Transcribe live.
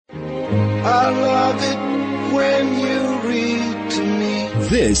I love it when you read to me.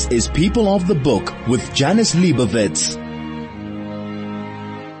 This is People of the Book with Janice Leibowitz.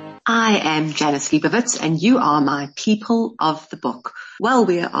 I am Janice Leibowitz and you are my People of the Book. Well,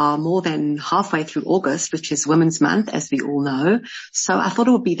 we are more than halfway through August, which is Women's Month, as we all know. So I thought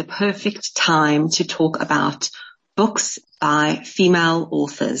it would be the perfect time to talk about books by female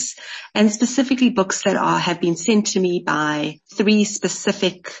authors, and specifically books that have been sent to me by 3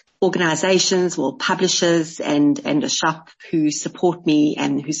 specific organizations or publishers and a shop who support me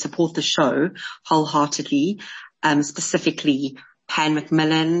and who support the show wholeheartedly, specifically Pan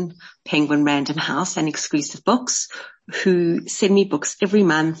Macmillan, Penguin Random House, and Exclusive Books, who send me books every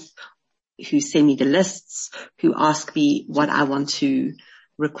month, who send me the lists, who ask me what I want to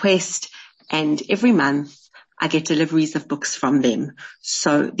request, and every month I get deliveries of books from them.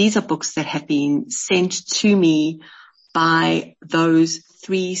 So these are books that have been sent to me by those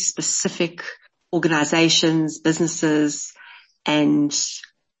 3 specific organizations, businesses, and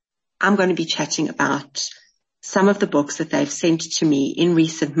I'm going to be chatting about some of the books that they've sent to me in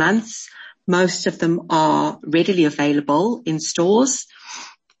recent months. Most of them are readily available in stores,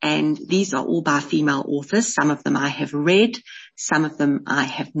 and these are all by female authors. Some of them I have read, some of them I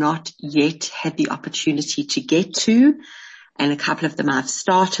have not yet had the opportunity to get to, and a couple of them I've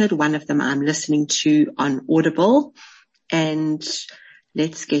started. One of them I'm listening to on Audible, and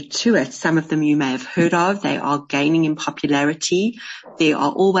let's get to it. Some of them you may have heard of. They are gaining in popularity. There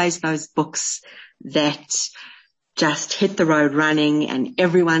are always those books that just hit the road running and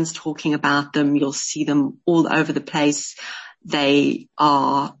everyone's talking about them. You'll see them all over the place. They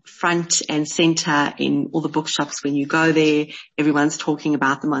are front and center in all the bookshops when you go there. Everyone's talking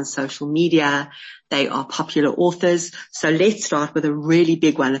about them on social media. They are popular authors. So let's start with a really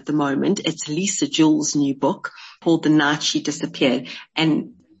big one at the moment. It's Lisa Jewell's new book called The Night She Disappeared.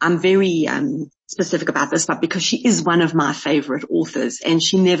 And I'm very specific about this, but because she is one of my favorite authors and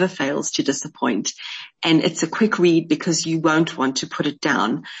she never fails to disappoint. And it's a quick read because you won't want to put it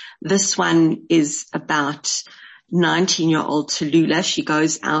down. This one is about 19-year-old Tallulah. She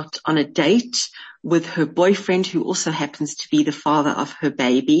goes out on a date with her boyfriend, who also happens to be the father of her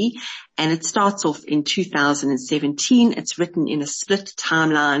baby. And it starts off in 2017. It's written in a split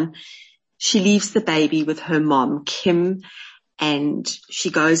timeline. She leaves the baby with her mom, Kim, and she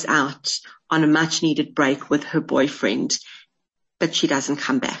goes out on a much needed break with her boyfriend, but she doesn't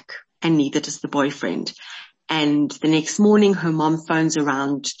come back, and neither does the boyfriend. And the next morning her mom phones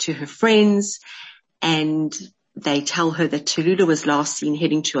around to her friends and they tell her that Tallulah was last seen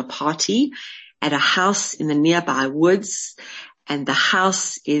heading to a party at a house in the nearby woods, and the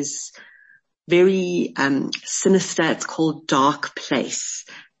house is very sinister. It's called Dark Place.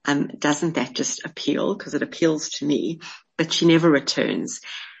 Doesn't that just appeal? Because it appeals to me. But she never returns.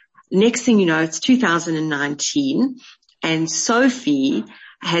 Next thing you know, it's 2019, and Sophie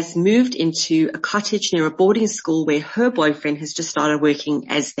has moved into a cottage near a boarding school where her boyfriend has just started working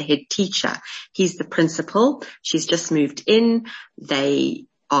as the head teacher. He's the principal. She's just moved in. They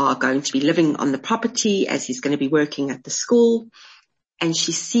are going to be living on the property as he's going to be working at the school. And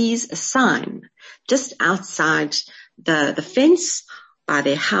she sees a sign just outside the fence by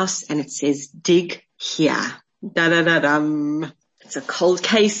their house, and it says, "Dig here." Da-da-da-dum. It's a cold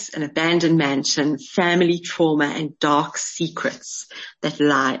case, an abandoned mansion, family trauma, and dark secrets that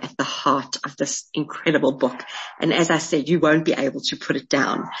lie at the heart of this incredible book. And as I said, you won't be able to put it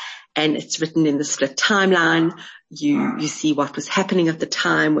down. And it's written in the split timeline. You see what was happening at the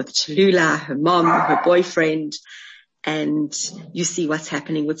time with Tallulah, her mom, her boyfriend, and you see what's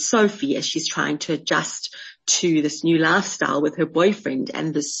happening with Sophie as she's trying to adjust to this new lifestyle with her boyfriend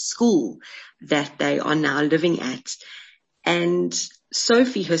and the school that they are now living at. And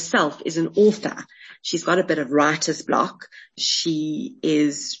Sophie herself is an author. She's got a bit of writer's block. She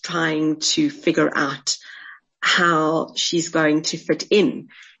is trying to figure out how she's going to fit in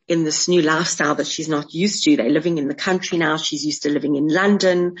this new lifestyle that she's not used to. They're living in the country now. She's used to living in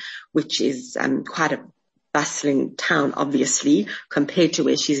London, which is quite a bustling town, obviously, compared to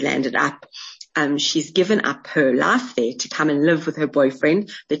where she's landed up. She's given up her life there to come and live with her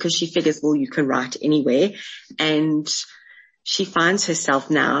boyfriend because she figures, well, you can write anywhere. And she finds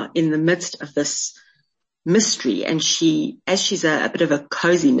herself now in the midst of this mystery. And as she's a bit of a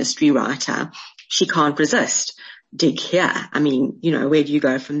cozy mystery writer, she can't resist. Dig here. I mean, where do you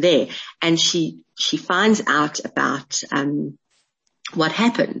go from there? And she finds out about, what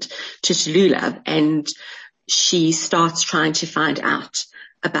happened to Tallulah, and she starts trying to find out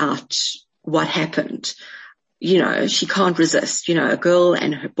about what happened. she can't resist, a girl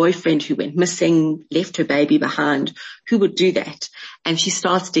and her boyfriend who went missing, left her baby behind. Who would do that? And she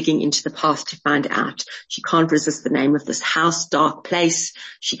starts digging into the past to find out. She can't resist the name of this house, dark place.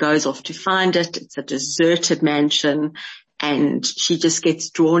 She goes off to find it. It's a deserted mansion, and she just gets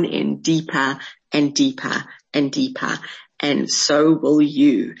drawn in deeper and deeper and deeper. And so will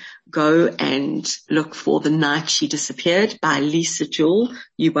you. Go and look for The Night She Disappeared by Lisa Jewell.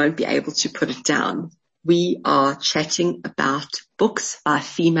 You won't be able to put it down. We are chatting about books by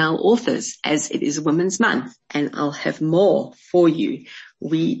female authors as it is Women's Month, and I'll have more for you.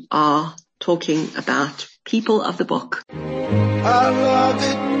 We are talking about people of the book. I love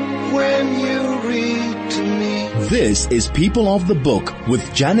it when you read to me. This is People of the Book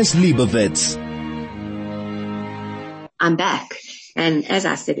with Janice Leibowitz. I'm back, and as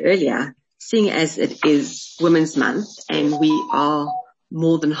I said earlier, seeing as it is Women's Month and we are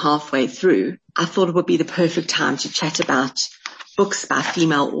more than halfway through, I thought it would be the perfect time to chat about books by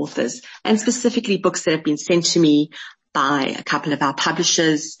female authors, and specifically books that have been sent to me by a couple of our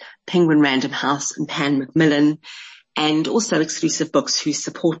publishers, Penguin Random House and Pan Macmillan, and also exclusive books who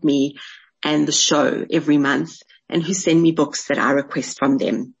support me and the show every month and who send me books that I request from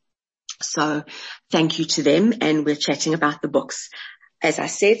them. So thank you to them, and we're chatting about the books. As I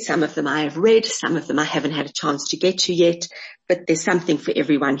said, some of them I have read, some of them I haven't had a chance to get to yet, but there's something for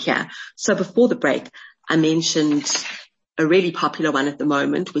everyone here. So before the break, I mentioned a really popular one at the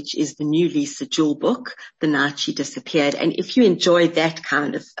moment, which is the new Lisa Jewell book, The Night She Disappeared. And if you enjoy that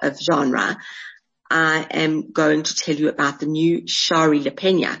kind of genre, I am going to tell you about the new Shari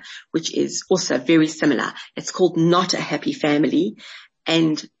LaPena, which is also very similar. It's called Not a Happy Family,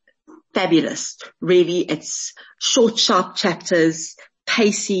 and fabulous. Really, it's short, sharp chapters,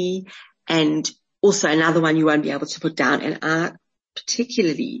 pacey, and also another one you won't be able to put down. And I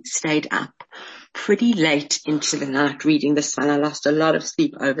particularly stayed up pretty late into the night reading this one. I lost a lot of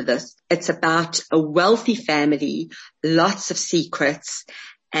sleep over this. It's about a wealthy family, lots of secrets,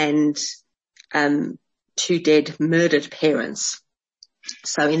 and two dead, murdered parents.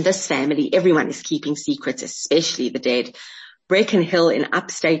 So in this family, everyone is keeping secrets, especially the dead. Brecon Hill in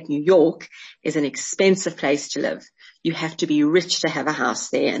upstate New York is an expensive place to live. You have to be rich to have a house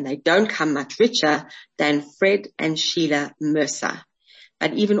there, and they don't come much richer than Fred and Sheila Mercer.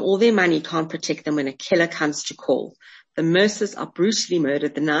 But even all their money can't protect them when a killer comes to call. The Mercers are brutally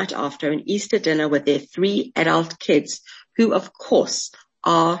murdered the night after an Easter dinner with their 3 adult kids, who of course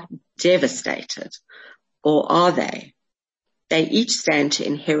are devastated. Or are they? They each stand to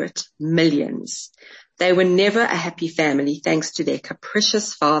inherit millions. They were never a happy family thanks to their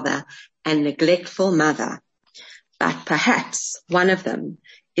capricious father and neglectful mother. But perhaps one of them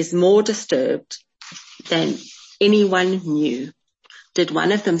is more disturbed than anyone knew. Did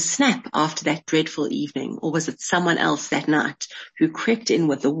one of them snap after that dreadful evening, or was it someone else that night who crept in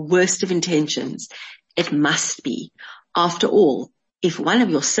with the worst of intentions? It must be. After all, if one of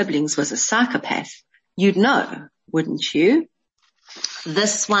your siblings was a psychopath, you'd know, wouldn't you?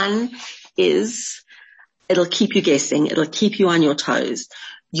 This one it'll keep you guessing. It'll keep you on your toes.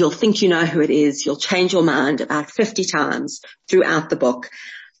 You'll think you know who it is. You'll change your mind about 50 times throughout the book.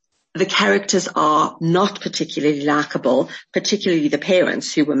 The characters are not particularly likable, particularly the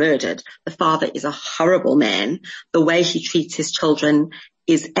parents who were murdered. The father is a horrible man. The way he treats his children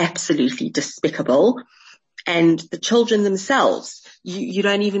is absolutely despicable. And the children themselves, you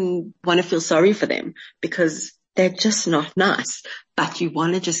don't even want to feel sorry for them because they're just not nice. But you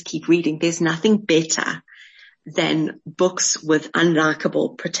want to just keep reading. There's nothing better than books with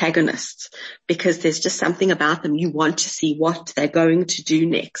unlikable protagonists, because there's just something about them. You want to see what they're going to do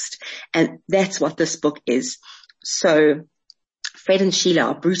next. And that's what this book is. So Fred and Sheila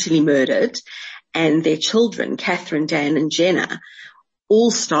are brutally murdered, and their children, Catherine, Dan, and Jenna, all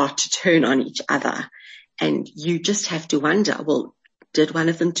start to turn on each other. And you just have to wonder, well, did one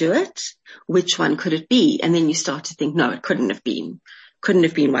of them do it? Which one could it be? And then you start to think, no, it couldn't have been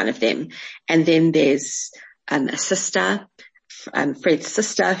one of them. And then there's a sister, Fred's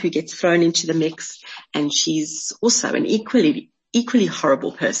sister, who gets thrown into the mix, and she's also an equally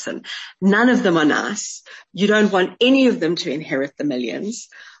horrible person. None of them are nice. You don't want any of them to inherit the millions,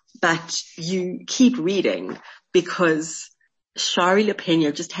 but you keep reading because Shari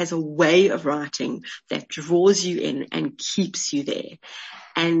LaPena just has a way of writing that draws you in and keeps you there.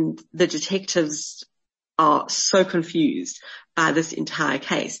 And the detectives are so confused by this entire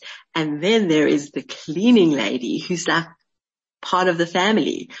case. And then there is the cleaning lady who's like part of the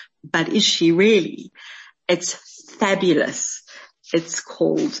family, but is she really? It's fabulous. It's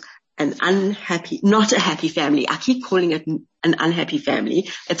called not a happy family. I keep calling it an unhappy family.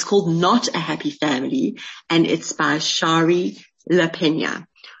 It's called Not a Happy Family, and it's by Shari LaPena.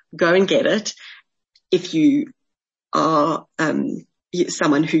 Go and get it. If you are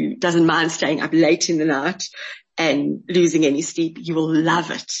someone who doesn't mind staying up late in the night and losing any sleep, you will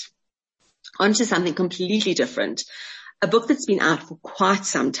love it. On to something completely different. A book that's been out for quite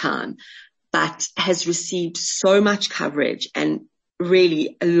some time, but has received so much coverage, and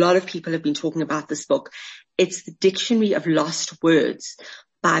really a lot of people have been talking about this book. It's The Dictionary of Lost Words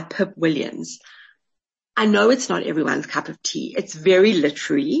by Pip Williams. I know it's not everyone's cup of tea. It's very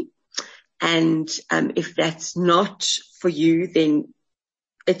literary. And if that's not for you, then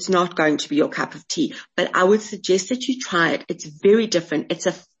it's not going to be your cup of tea. But I would suggest that you try it. It's very different. It's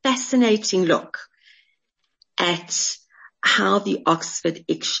a fascinating look at how the Oxford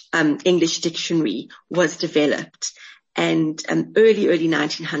English Dictionary was developed, and early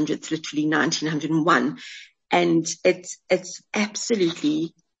 1900s, literally 1901. And it's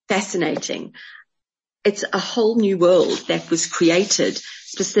absolutely fascinating. It's a whole new world that was created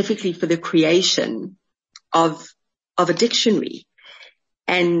specifically for the creation of a dictionary.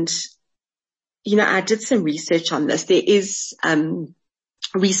 And, you know, I did some research on this. There is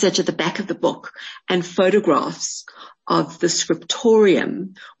research at the back of the book and photographs of the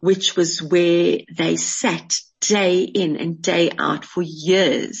scriptorium, which was where they sat day in and day out for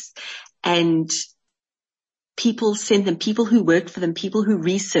years. And people sent them, people who worked for them, people who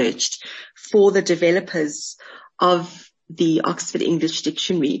researched for the developers of the Oxford English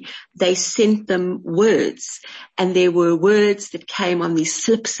Dictionary, they sent them words, and there were words that came on these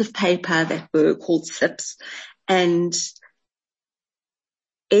slips of paper that were called slips. And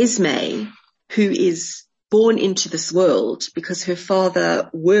Esme, who is born into this world because her father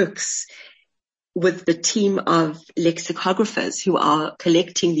works with the team of lexicographers who are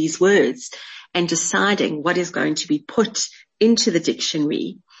collecting these words and deciding what is going to be put into the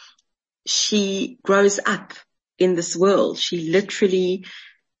dictionary, she grows up in this world. She literally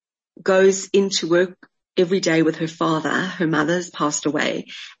goes into work every day with her father. Her mother has passed away,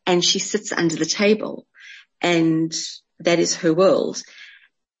 and she sits under the table, and that is her world.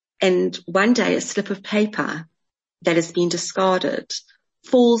 And one day a slip of paper that has been discarded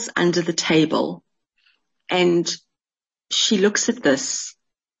falls under the table, and she looks at this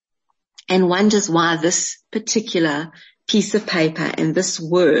and wonders why this particular piece of paper and this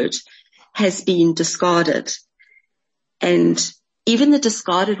word has been discarded. And even the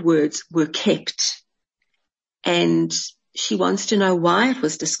discarded words were kept, and she wants to know why it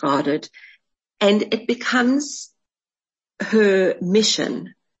was discarded. And it becomes her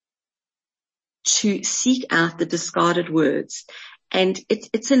mission to seek out the discarded words. And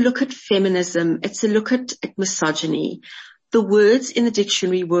it's a look at feminism. It's a look at misogyny. The words in the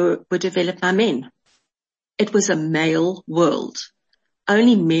dictionary were developed by men. It was a male world.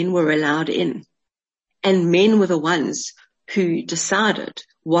 Only men were allowed in. And men were the ones who decided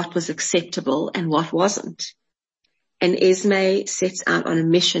what was acceptable and what wasn't. And Esme sets out on a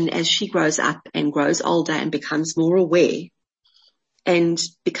mission as she grows up and grows older and becomes more aware, and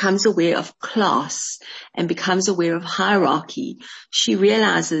becomes aware of class and becomes aware of hierarchy. She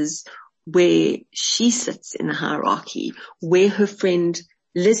realizes where she sits in the hierarchy, where her friend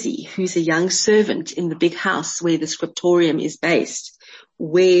Lizzie, who's a young servant in the big house where the scriptorium is based,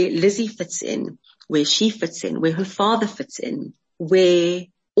 where Lizzie fits in, where she fits in, where her father fits in, where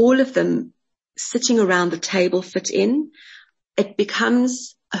all of them sitting around the table fit in. It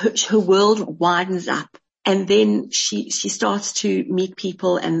becomes, her world widens up. And then she starts to meet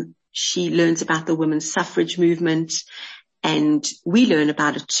people, and she learns about the women's suffrage movement, and we learn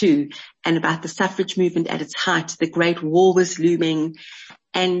about it too, and about the suffrage movement at its height. The Great War was looming,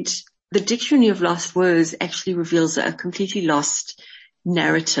 and the Dictionary of Lost Words actually reveals a completely lost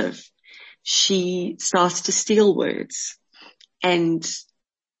narrative. She starts to steal words, and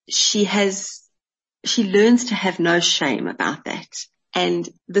she learns to have no shame about that. And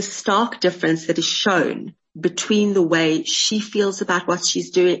the stark difference that is shown between the way she feels about what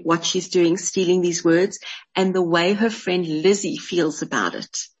she's doing, stealing these words, and the way her friend Lizzie feels about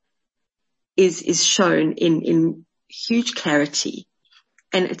it is shown in huge clarity.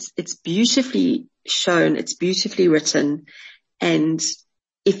 And it's beautifully shown. It's beautifully written. And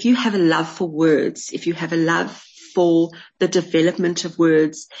if you have a love for words, if you have a love for the development of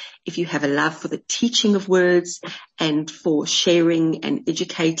words, if you have a love for the teaching of words and for sharing and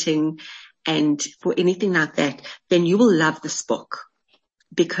educating and for anything like that, then you will love this book,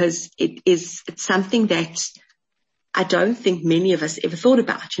 because it's something that I don't think many of us ever thought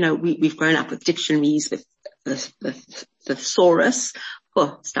about. You know, we've grown up with dictionaries, with the thesaurus,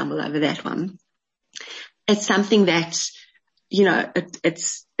 stumble over that one. It's something that,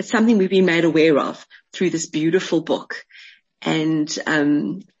 it's something we've been made aware of through this beautiful book. And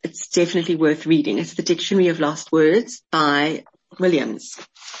it's definitely worth reading. It's The Dictionary of Lost Words by Williams.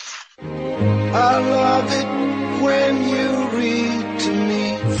 I love it when you read to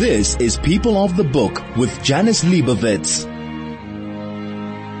me. This is People of the Book with Janice Leibowitz.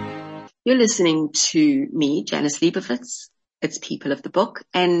 You're listening to me, Janice Leibowitz. It's People of the Book,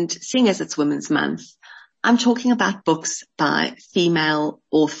 and seeing as it's Women's Month, I'm talking about books by female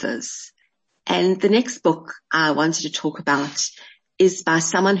authors. And the next book I wanted to talk about is by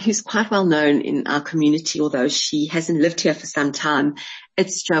someone who's quite well known in our community, although she hasn't lived here for some time.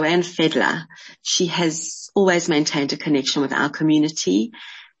 It's Joanne Fedler. She has always maintained a connection with our community,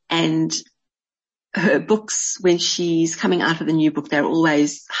 and her books, when she's coming out with a new book, they're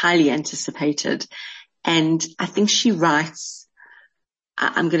always highly anticipated. And I think she writes,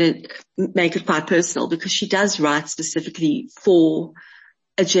 I'm going to make it quite personal, because she does write specifically for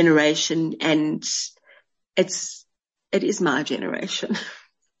a generation, and it is my generation.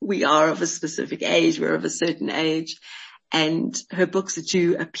 We are of a specific age. We're of a certain age, and her books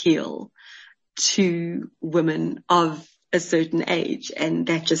do appeal to women of a certain age. And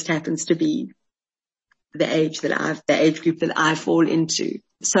that just happens to be the age group that I fall into.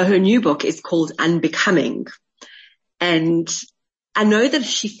 So her new book is called Unbecoming. And I know that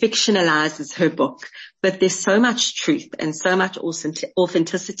she fictionalizes her book, but there's so much truth and so much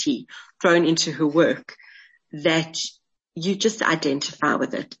authenticity thrown into her work that you just identify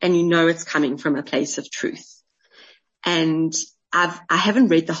with it, and you know it's coming from a place of truth. And I haven't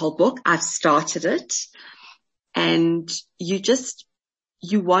read the whole book. I've started it, and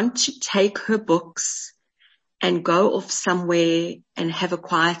you want to take her books and go off somewhere and have a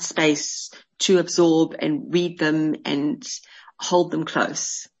quiet space to absorb and read them and hold them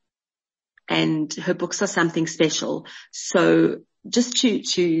close. And her books are something special. So just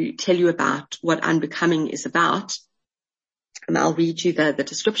to tell you about what Unbecoming is about, and I'll read you the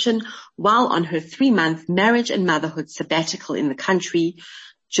description. While on her 3-month marriage and motherhood sabbatical in the country,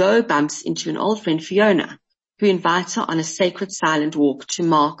 Jo bumps into an old friend, Fiona, who invites her on a sacred silent walk to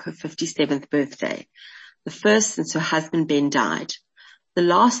mark her 57th birthday, the first since her husband Ben died. The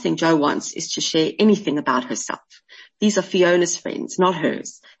last thing Jo wants is to share anything about herself. These are Fiona's friends, not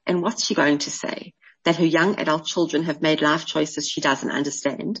hers. And what's she going to say? That her young adult children have made life choices she doesn't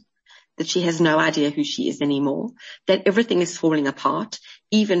understand? That she has no idea who she is anymore? That everything is falling apart,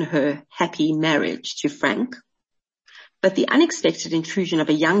 even her happy marriage to Frank? But the unexpected intrusion of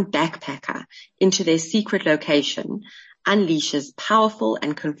a young backpacker into their secret location unleashes powerful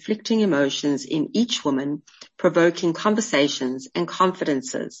and conflicting emotions in each woman, provoking conversations and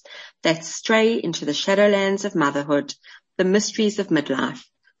confidences that stray into the shadowlands of motherhood, the mysteries of midlife,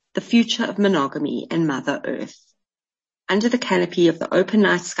 the future of monogamy and Mother Earth. Under the canopy of the open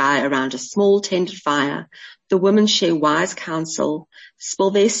night sky around a small tended fire, the women share wise counsel,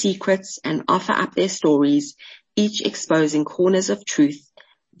 spill their secrets, and offer up their stories, each exposing corners of truth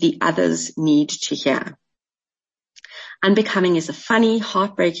the others need to hear. Unbecoming is a funny,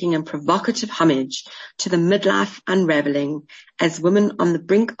 heartbreaking, and provocative homage to the midlife unraveling as women on the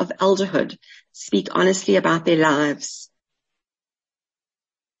brink of elderhood speak honestly about their lives.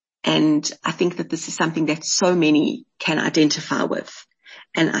 And I think that this is something that so many can identify with.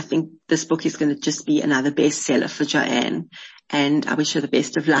 And I think this book is going to just be another bestseller for Joanne. And I wish her the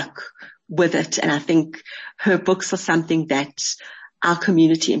best of luck with it. And I think her books are something that our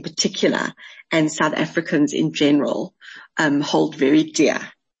community in particular and South Africans in general hold very dear.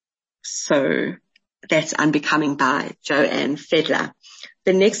 So that's Unbecoming by Joanne Fedler.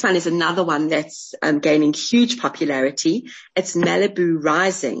 The next one is another one that's gaining huge popularity. It's Malibu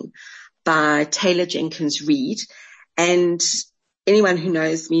Rising by Taylor Jenkins Reid. And anyone who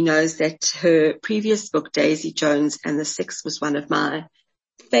knows me knows that her previous book, Daisy Jones and the Six, was one of my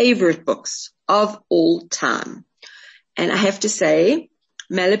favorite books of all time. And I have to say,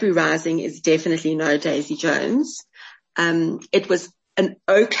 Malibu Rising is definitely no Daisy Jones. It was an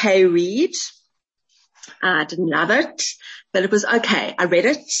okay read. I didn't love it, but it was okay. I read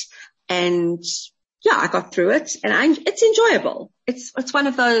it and yeah, I got through it and it's enjoyable. It's one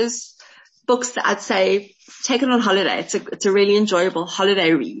of those books that I'd say take it on holiday. It's a really enjoyable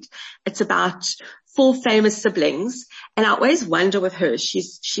holiday read. It's about 4 famous siblings, and I always wonder with her,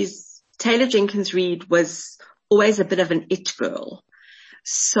 Taylor Jenkins Reid was always a bit of an it girl.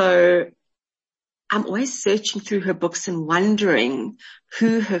 So I'm always searching through her books and wondering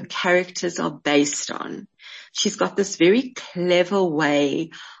who her characters are based on. She's got this very clever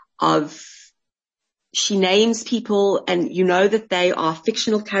way of she names people, and you know that they are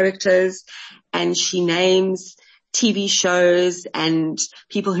fictional characters, and she names TV shows and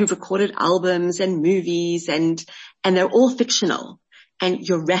people who've recorded albums and movies, and they're all fictional. And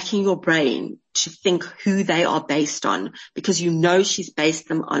you're racking your brain to think who they are based on, because you know she's based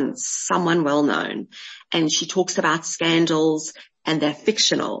them on someone well known. And she talks about scandals, and they're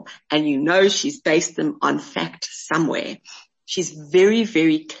fictional, and you know she's based them on fact somewhere. She's very,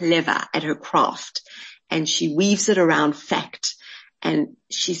 very clever at her craft, and she weaves it around fact. And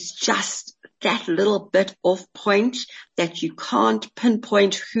she's just that little bit off point that you can't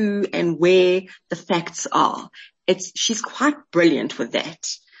pinpoint who and where the facts are. She's quite brilliant with that,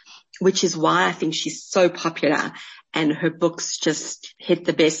 which is why I think she's so popular, and her books just hit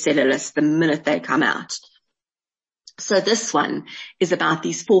the bestseller list the minute they come out. So this one is about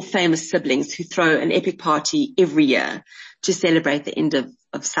these 4 famous siblings who throw an epic party every year to celebrate the end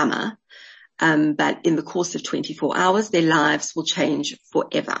of summer. But in the course of 24 hours, their lives will change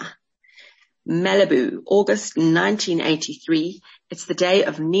forever. Malibu, August 1983. It's the day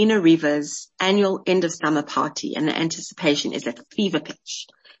of Nina Riva's annual end of summer party, and the anticipation is at fever pitch.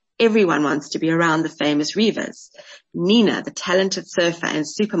 Everyone wants to be around the famous Rivas. Nina, the talented surfer and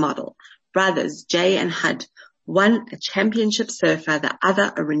supermodel, brothers Jay and Hud, one a championship surfer, the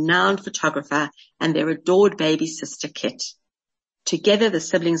other a renowned photographer, and their adored baby sister Kit. Together, the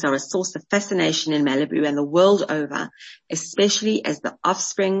siblings are a source of fascination in Malibu and the world over, especially as the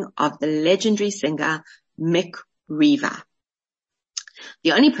offspring of the legendary singer Mick Riva.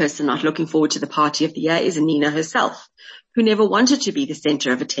 The only person not looking forward to the party of the year is Nina herself, who never wanted to be the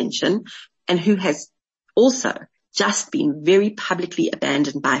center of attention, and who has also just been very publicly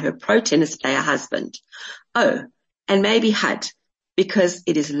abandoned by her pro tennis player husband. Oh, and maybe Hud, because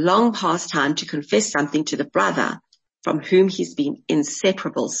it is long past time to confess something to the brother from whom he's been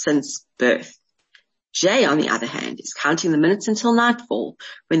inseparable since birth. Jay, on the other hand, is counting the minutes until nightfall,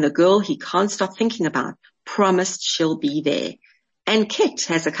 when the girl he can't stop thinking about promised she'll be there. And Kit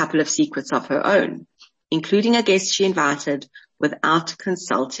has a couple of secrets of her own, including a guest she invited without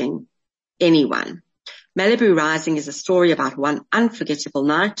consulting anyone. Malibu Rising is a story about one unforgettable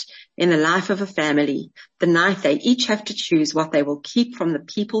night in the life of a family, the night they each have to choose what they will keep from the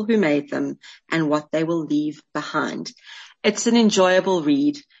people who made them and what they will leave behind. It's an enjoyable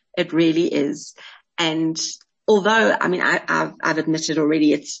read. It really is. And although, I mean, I've admitted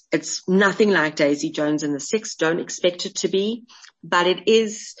already, it's nothing like Daisy Jones and the Six. Don't expect it to be, but it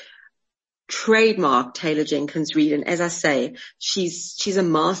is trademark Taylor Jenkins Reid. And as I say, she's a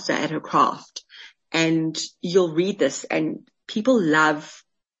master at her craft. And you'll read this and people love,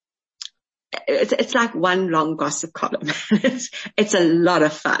 it's like one long gossip column. It's a lot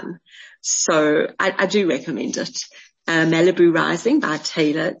of fun. So I do recommend it. Malibu Rising by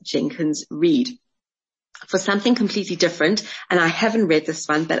Taylor Jenkins Reid. For something completely different, and I haven't read this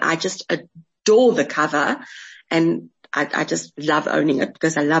one, but I just adore the cover, and I just love owning it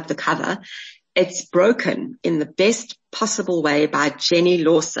because I love the cover. It's Broken in the Best Possible Way by Jenny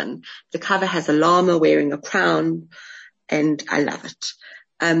Lawson. The cover has a llama wearing a crown, and I love it.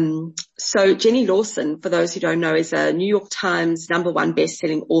 So Jenny Lawson, for those who don't know, is a New York Times #1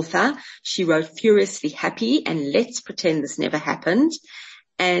 best-selling author. She wrote Furiously Happy and Let's Pretend This Never Happened.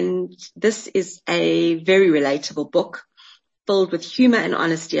 And this is a very relatable book filled with humor and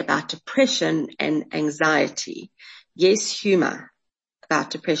honesty about depression and anxiety. Yes, humor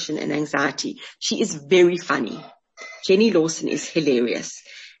about depression and anxiety. She is very funny. Jenny Lawson is hilarious.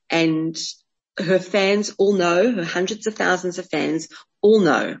 And her fans all know, her hundreds of thousands of fans all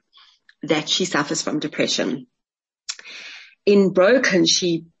know that she suffers from depression. In Broken,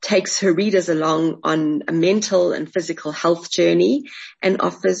 she takes her readers along on a mental and physical health journey and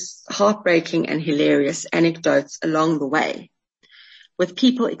offers heartbreaking and hilarious anecdotes along the way. With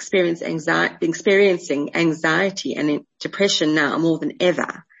people experiencing anxiety and depression now more than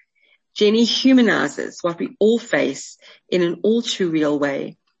ever, Jenny humanizes what we all face in an all too real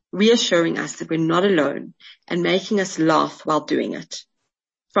way, reassuring us that we're not alone and making us laugh while doing it.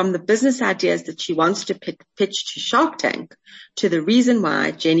 From the business ideas that she wants to pitch to Shark Tank to the reason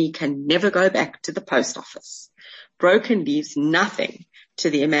why Jenny can never go back to the post office, Broken leaves nothing to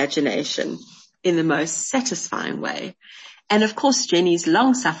the imagination in the most satisfying way. And of course, Jenny's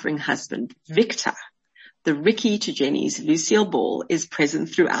long-suffering husband, Victor, the Ricky to Jenny's Lucille Ball, is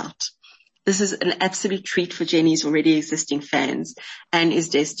present throughout. This is an absolute treat for Jenny's already existing fans and is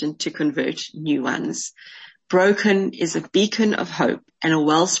destined to convert new ones. Broken is a beacon of hope and a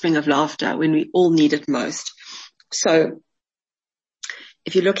wellspring of laughter when we all need it most. So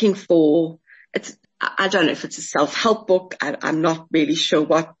if you're looking for, I don't know if it's a self-help book. I'm not really sure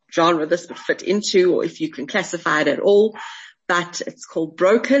what genre this would fit into, or if you can classify it at all. But it's called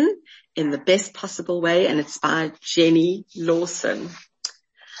Broken in the Best Possible Way, and it's by Jenny Lawson.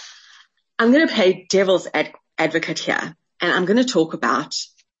 I'm going to play devil's advocate here, and I'm going to talk about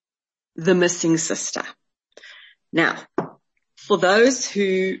the missing sister. Now, for those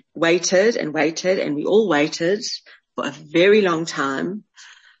who waited, and we all waited for a very long time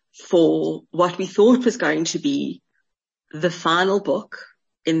for what we thought was going to be the final book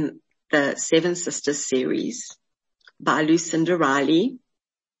in the Seven Sisters series by Lucinda Riley.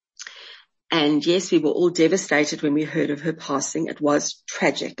 And yes, we were all devastated when we heard of her passing. It was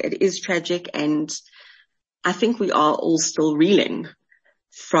tragic. It is tragic. And I think we are all still reeling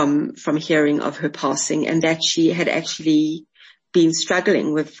from hearing of her passing, and that she had actually been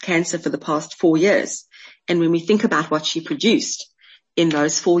struggling with cancer for the past 4 years. And when we think about what she produced in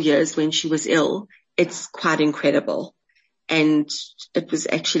those 4 years when she was ill, it's quite incredible. And it was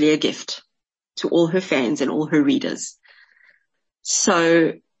actually a gift to all her fans and all her readers.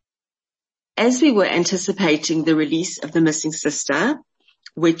 So as we were anticipating the release of The Missing Sister,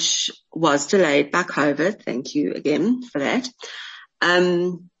 which was delayed by COVID, thank you again for that,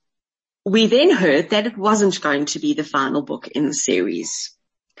 we then heard that it wasn't going to be the final book in the series.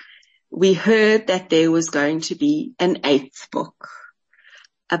 We heard that there was going to be an 8th book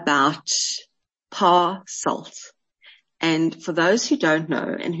about Pa Salt. And for those who don't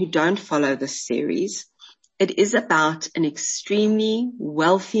know and who don't follow this series, it is about an extremely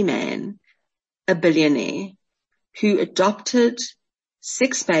wealthy man, a billionaire, who adopted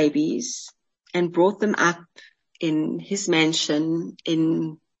 6 babies and brought them up in his mansion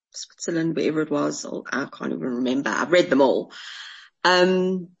in Switzerland, wherever it was. I can't even remember. I've read them all.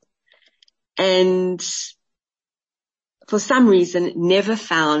 And for some reason never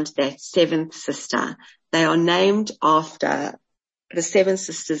found that 7th sister. They are named after the 7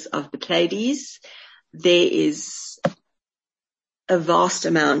 sisters of the Pleiades. There is a vast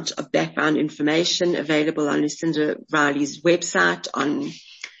amount of background information available on Lucinda Riley's website on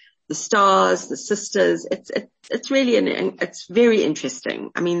the stars, the sisters. It's really it's very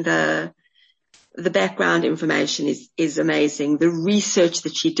interesting. I mean, the background information is amazing. The research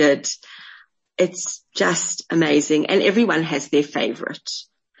that she did, it's just amazing. And everyone has their favorite.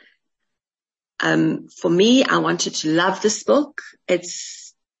 For me, I wanted to love this book.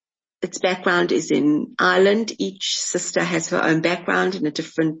 Its background is in Ireland. Each sister has her own background in a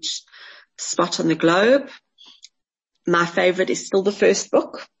different spot on the globe. My favorite is still the first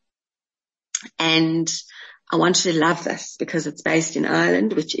book. And I wanted to love this because it's based in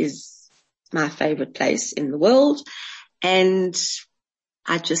Ireland, which is my favorite place in the world. And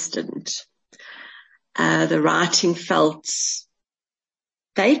I just didn't. The writing felt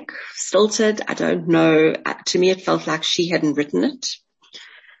fake, stilted. I don't know. To me, it felt like she hadn't written it.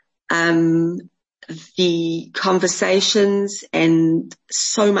 The conversations and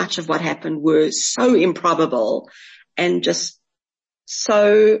so much of what happened were so improbable and just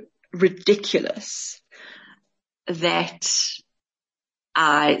so ridiculous that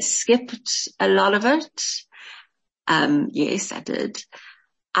I skipped a lot of it. Yes, I did.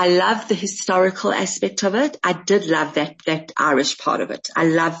 I love the historical aspect of it. I did love that Irish part of it. I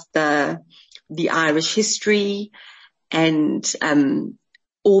love the Irish history and,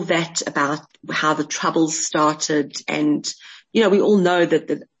 all that about how the Troubles started. And, you know, we all know that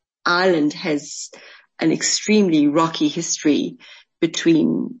the Ireland has an extremely rocky history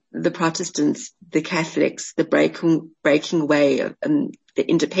between the Protestants, the Catholics, the breaking away of the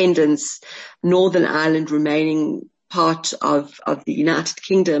independence, Northern Ireland remaining part of the United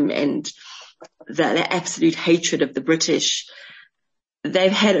Kingdom, and the absolute hatred of the British.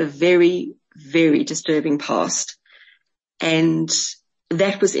 They've had a very, very disturbing past. And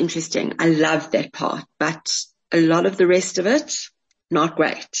that was interesting. I loved that part, but a lot of the rest of it, not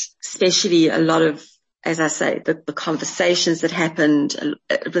great. Especially a lot of, as I say, the conversations that happened.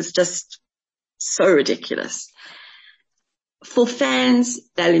 It was just so ridiculous. For fans,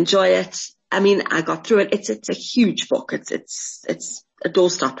 they'll enjoy it. I mean, I got through it. It's a huge book. It's a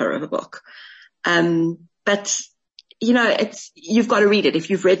doorstopper of a book. But you know, you've got to read it. If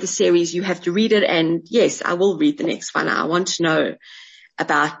you've read the series, you have to read it. And yes, I will read the next one. I want to know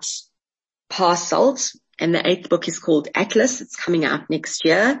about Pa Salt, and the 8th book is called Atlas. It's coming out next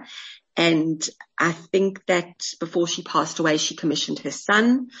year. And I think that before she passed away, she commissioned her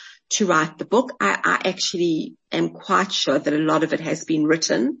son to write the book. I actually am quite sure that a lot of it has been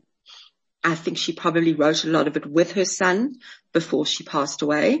written. I think she probably wrote a lot of it with her son before she passed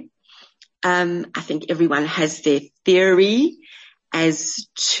away. I think everyone has their theory as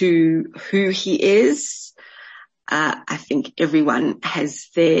to who he is. I think everyone has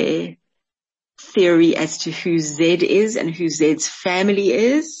their theory as to who Z is and who Z's family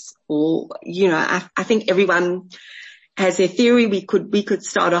is, or, I think everyone has their theory. We could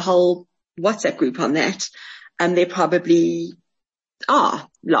start a whole WhatsApp group on that. There probably are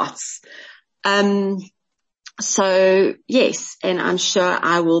lots. So yes, and I'm sure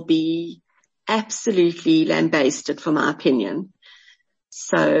I will be absolutely lambasted for my opinion.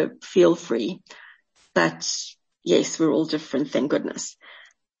 So feel free. But yes, we're all different, thank goodness.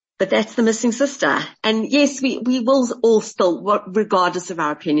 But that's The Missing Sister. And yes, we will all still, regardless of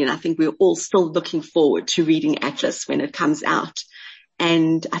our opinion, I think we're all still looking forward to reading Atlas when it comes out.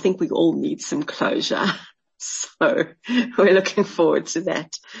 And I think we all need some closure. So we're looking forward to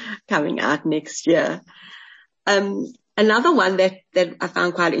that coming out next year. Another one that I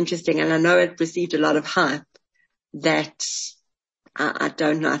found quite interesting, and I know it received a lot of hype, that I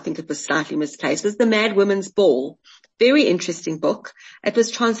don't know, I think it was slightly misplaced, was The Mad Women's Ball. Very interesting book. It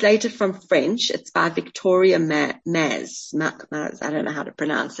was translated from French. It's by Victoria Maz. I don't know how to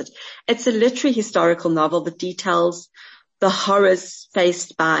pronounce it. It's a literary historical novel that details the horrors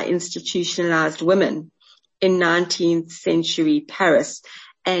faced by institutionalized women in 19th century Paris.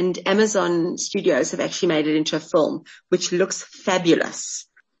 And Amazon Studios have actually made it into a film, which looks fabulous.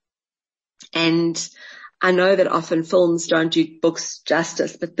 And I know that often films don't do books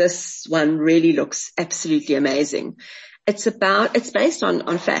justice, but this one really looks absolutely amazing. It's based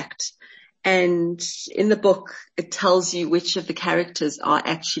on fact. And in the book, it tells you which of the characters are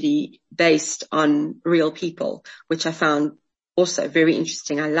actually based on real people, which I found also very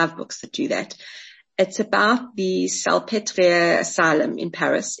interesting. I love books that do that. It's about the Salpêtrière Asylum in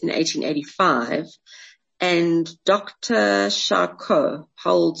Paris in 1885. And Dr. Charcot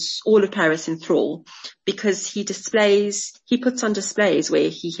holds all of Paris in thrall because he puts on displays where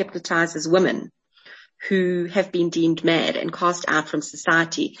he hypnotizes women who have been deemed mad and cast out from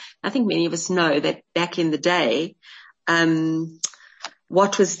society. I think many of us know that back in the day,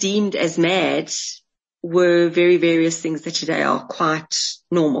 what was deemed as mad were very various things that today are quite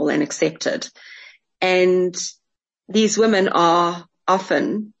normal and accepted. And these women are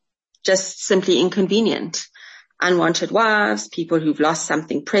often just simply inconvenient. Unwanted wives, people who've lost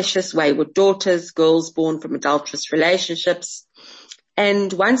something precious, wayward daughters, girls born from adulterous relationships.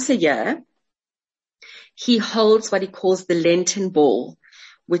 And once a year, he holds what he calls the Lenten Ball,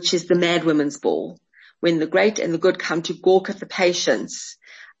 which is the Mad Women's Ball. When the great and the good come to gawk at the patients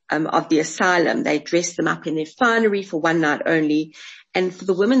of the asylum, they dress them up in their finery for one night only. And for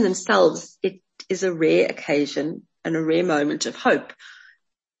the women themselves, it is a rare occasion and a rare moment of hope.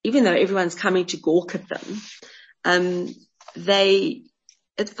 Even though everyone's coming to gawk at them,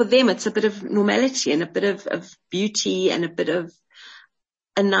 for them, it's a bit of normality and a bit of beauty and a bit of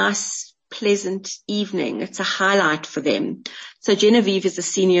a nice, pleasant evening. It's a highlight for them. So Genevieve is a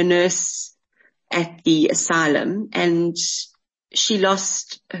senior nurse at the asylum, and she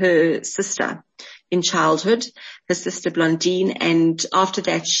lost her sister in childhood, her sister Blondine, and after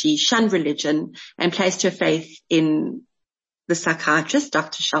that she shunned religion and placed her faith in the psychiatrist,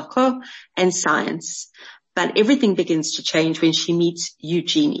 Dr. Charcot, and science. But everything begins to change when she meets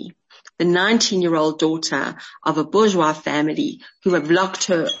Eugenie, the 19-year-old daughter of a bourgeois family who have locked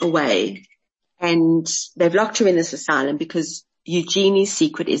her away. And they've locked her in this asylum because Eugenie's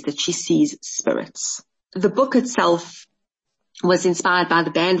secret is that she sees spirits. The book itself was inspired by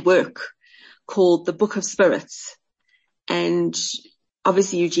the band work called The Book of Spirits. And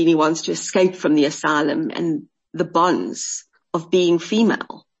obviously Eugenie wants to escape from the asylum and the bonds of being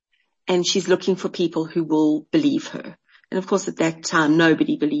female. And she's looking for people who will believe her. And of course, at that time,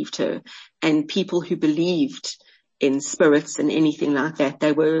 nobody believed her. And people who believed in spirits and anything like that,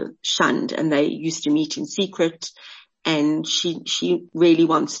 they were shunned, and they used to meet in secret. And she really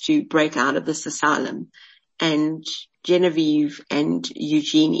wants to break out of this asylum. And Genevieve and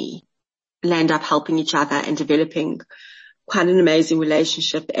Eugenie land up helping each other and developing quite an amazing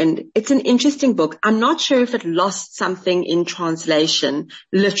relationship. And it's an interesting book. I'm not sure if it lost something in translation,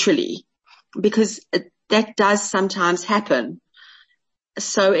 literally, because that does sometimes happen.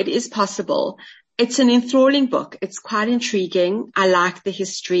 So it is possible. It's an enthralling book. It's quite intriguing. I like the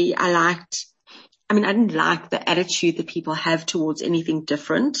history. I didn't like the attitude that people have towards anything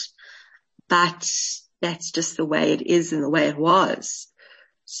different, but that's just the way it is and the way it was.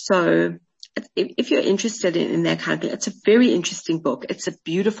 So if you're interested in that kind of thing, it's a very interesting book. It's a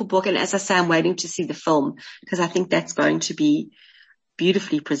beautiful book. And as I say, I'm waiting to see the film because I think that's going to be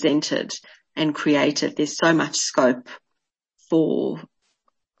beautifully presented and created. There's so much scope for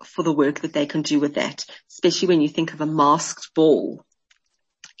the work that they can do with that, especially when you think of a masked ball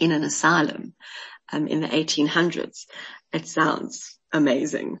in an asylum. in the 1800s. It sounds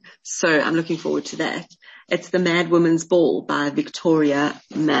amazing. So I'm looking forward to that. It's The Mad Woman's Ball by Victoria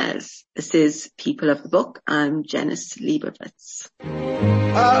Maz. This is People of the Book. I'm Janice Leibowitz.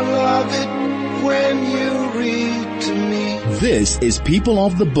 I love it when you read to me. This is People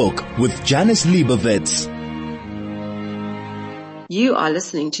of the Book with Janice Leibowitz. You are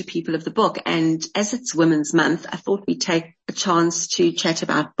listening to People of the Book, and as it's Women's Month, I thought we'd take a chance to chat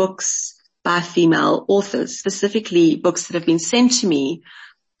about books by female authors, specifically books that have been sent to me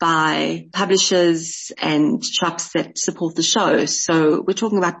by publishers and shops that support the show. So we're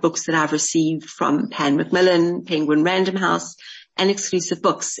talking about books that I've received from Pan Macmillan, Penguin Random House, and exclusive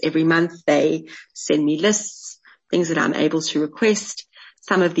books. Every month they send me lists, things that I'm able to request.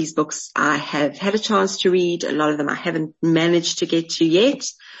 Some of these books I have had a chance to read. A lot of them I haven't managed to get to yet.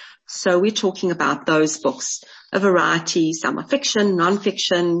 So we're talking about those books, a variety. Some are fiction,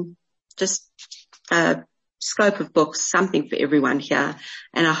 non-fiction, just a scope of books, something for everyone here.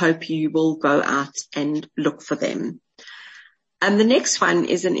 And I hope you will go out and look for them. The next one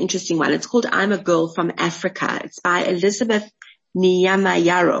is an interesting one. It's called I'm a Girl from Africa. It's by Elizabeth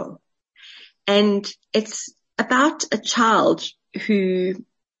Nyamayaro. And it's about a child who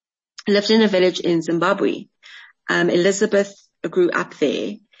lived in a village in Zimbabwe. Elizabeth grew up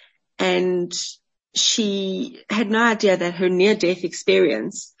there, and she had no idea that her near-death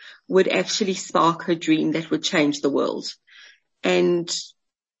experience would actually spark her dream that would change the world. And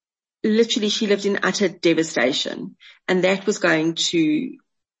literally she lived in utter devastation, and that was going to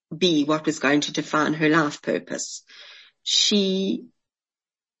be what was going to define her life purpose. She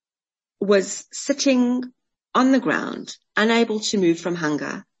was sitting on the ground, unable to move from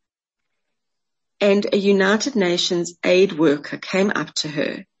hunger, and a United Nations aid worker came up to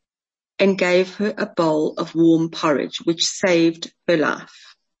her and gave her a bowl of warm porridge, which saved her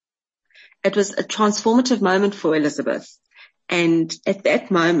life. It was a transformative moment for Elizabeth, and at that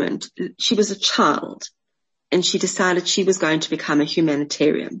moment, she was a child, and she decided she was going to become a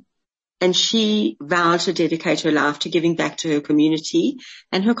humanitarian. And she vowed to dedicate her life to giving back to her community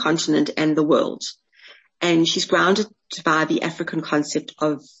and her continent and the world. And she's grounded by the African concept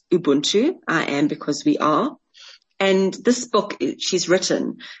of Ubuntu, I am because we are. And this book she's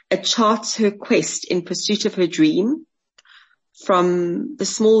written, it charts her quest in pursuit of her dream from the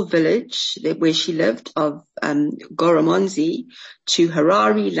small village where she lived of Goromonzi to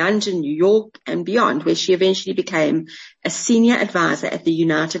Harare, London, New York, and beyond, where she eventually became a senior advisor at the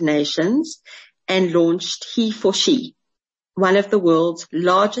United Nations and launched He for She, one of the world's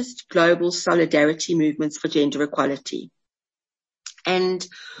largest global solidarity movements for gender equality. And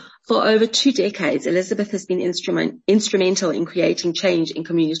for over 2 decades, Elizabeth has been instrumental in creating change in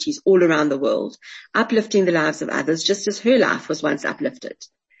communities all around the world, uplifting the lives of others just as her life was once uplifted.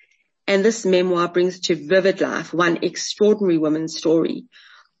 And this memoir brings to vivid life one extraordinary woman's story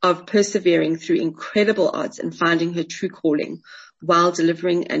of persevering through incredible odds and finding her true calling while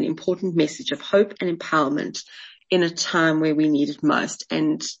delivering an important message of hope and empowerment in a time where we need it most.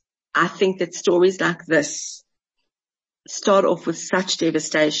 And I think that stories like this start off with such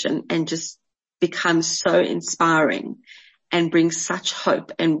devastation and just become so inspiring and bring such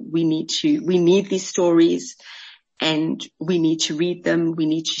hope. And we need these stories, and we need to read them. We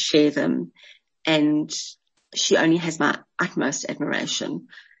need to share them. And she only has my utmost admiration.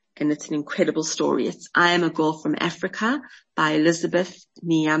 And it's an incredible story. It's I Am a Girl from Africa by Elizabeth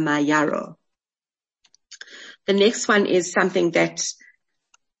Nyamayaro. The next one is something that,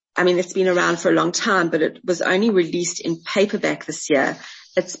 it's been around for a long time, but it was only released in paperback this year.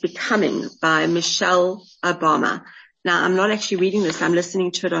 It's Becoming by Michelle Obama. Now, I'm not actually reading this. I'm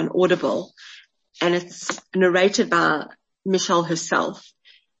listening to it on Audible, and it's narrated by Michelle herself.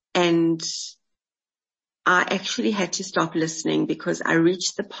 And I actually had to stop listening because I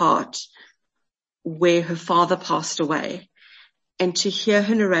reached the part where her father passed away. And to hear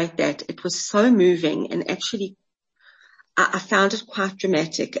her narrate that, it was so moving, and actually I found it quite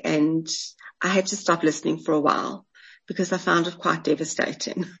dramatic, and I had to stop listening for a while because I found it quite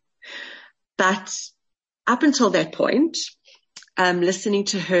devastating. But up until that point, listening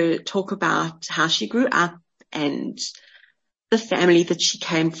to her talk about how she grew up and the family that she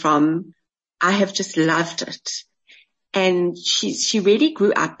came from, I have just loved it. And she really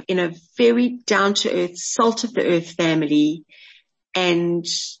grew up in a very down-to-earth, salt-of-the-earth family. And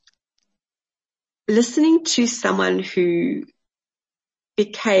listening to someone who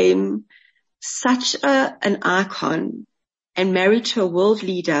became such an icon and married to a world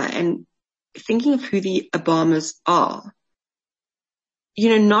leader, and thinking of who the Obamas are,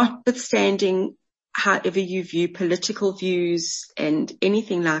 notwithstanding however you view political views and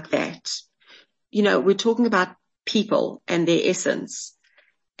anything like that, we're talking about people and their essence,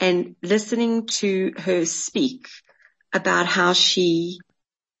 and listening to her speak about how she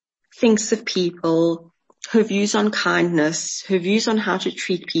thinks of people, her views on kindness, her views on how to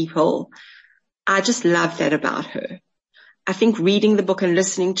treat people. I just love that about her. I think reading the book and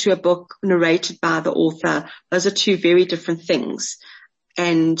listening to a book narrated by the author, those are two very different things.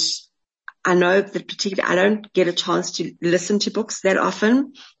 And I know that particularly I don't get a chance to listen to books that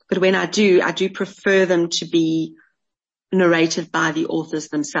often, but when I do prefer them to be narrated by the authors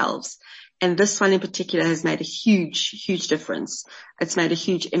themselves. And this one in particular has made a huge, huge difference. It's made a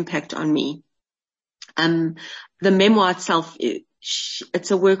huge impact on me. The memoir itself,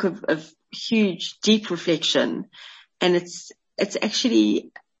 it's a work of huge, deep reflection, and it's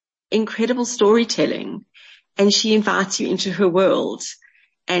actually incredible storytelling. And she invites you into her world,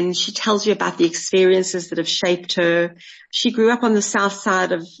 and she tells you about the experiences that have shaped her. She grew up on the south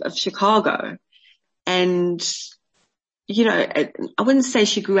side of Chicago, and I wouldn't say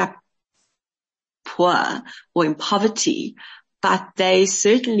she grew up poor or in poverty, but they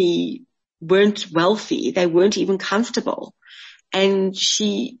certainly weren't wealthy. They weren't even comfortable. And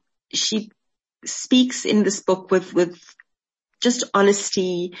she speaks in this book with just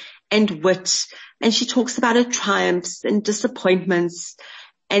honesty and wit. And she talks about her triumphs and disappointments.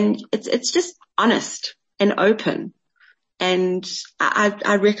 And it's just honest and open. And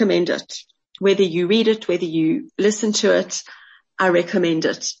I recommend it. Whether you read it, whether you listen to it, I recommend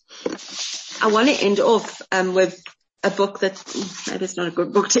it. I want to end off with a book that maybe it's not a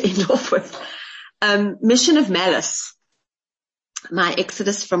good book to end off with. Mission of Malice, My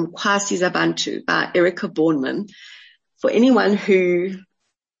Exodus from KwaZulu-Natal by Erica Bornman. For anyone who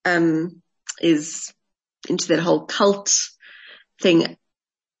is into that whole cult thing,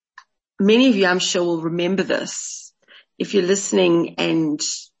 many of you, I'm sure, will remember this. If you're listening and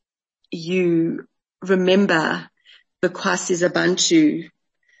you remember the KwaZulu-Natal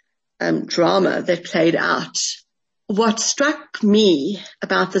drama that played out. What struck me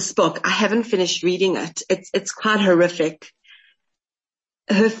about this book, I haven't finished reading it. It's quite horrific.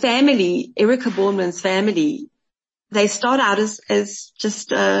 Her family, Erica Bornman's family, they start out as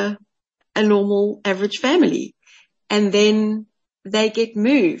just a normal average family. And then they get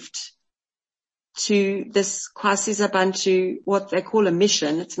moved to this KwaZulu-Natal, what they call a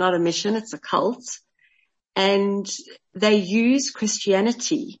mission. It's not a mission, it's a cult. And they use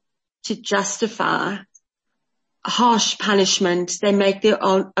Christianity to justify harsh punishment. They make their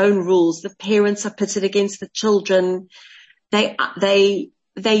own rules. The parents are pitted against the children. They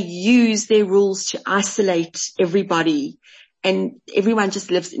use their rules to isolate everybody, and everyone just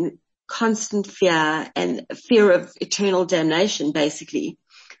lives in constant fear and fear of eternal damnation, basically.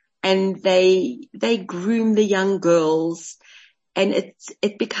 And they groom the young girls, and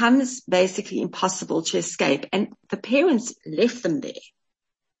it becomes basically impossible to escape. And the parents left them there.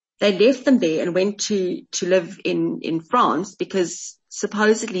 They left them there and went to live in France, because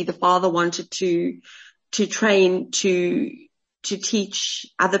supposedly the father wanted to train to teach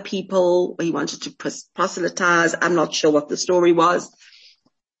other people, or he wanted to proselytize. I'm not sure what the story was.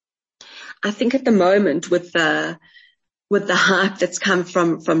 I think at the moment with the hype that's come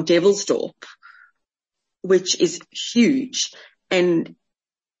from Devilsdorp, which is huge, and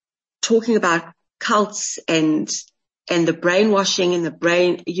talking about cults and the brainwashing and the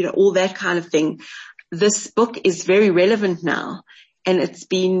brain, all that kind of thing. This book is very relevant now, and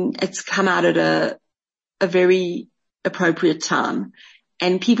it's come out at a very appropriate time,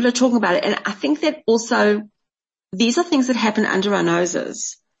 and people are talking about it. And I think that also these are things that happen under our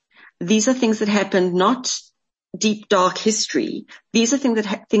noses. These are things that happened, not deep, dark history. These are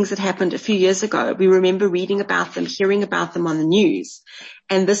things that happened a few years ago. We remember reading about them, hearing about them on the news.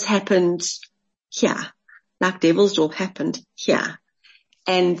 And this happened here, like Devilsdorp happened here.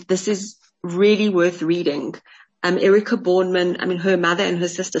 And this is really worth reading. Erica Bornman, her mother and her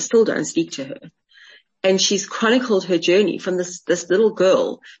sister still don't speak to her. And she's chronicled her journey from this little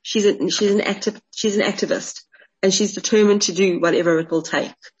girl. She's an activist, and she's determined to do whatever it will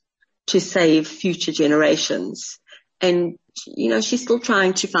take to save future generations. And, she's still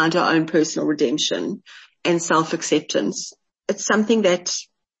trying to find her own personal redemption and self-acceptance. It's something that,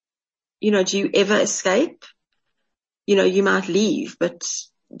 do you ever escape? You might leave, but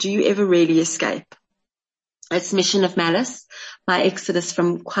do you ever really escape? It's Mission of Malice, My Exodus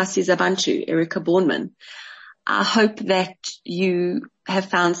from KwaZulu-Natal, Erica Bornman. I hope that you have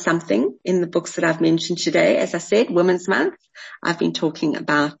found something in the books that I've mentioned today. As I said, Women's Month. I've been talking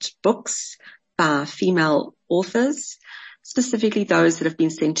about books by female authors, specifically those that have been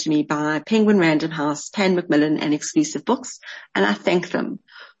sent to me by Penguin Random House, Pan Macmillan, and Exclusive Books. And I thank them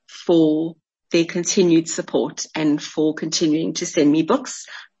for their continued support and for continuing to send me books.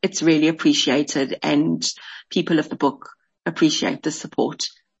 It's really appreciated, and people of the book appreciate the support.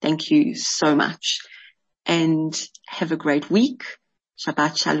 Thank you so much, and have a great week.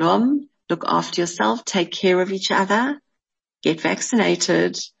 Shabbat Shalom. Look after yourself. Take care of each other. Get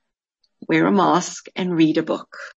vaccinated. Wear a mask and read a book.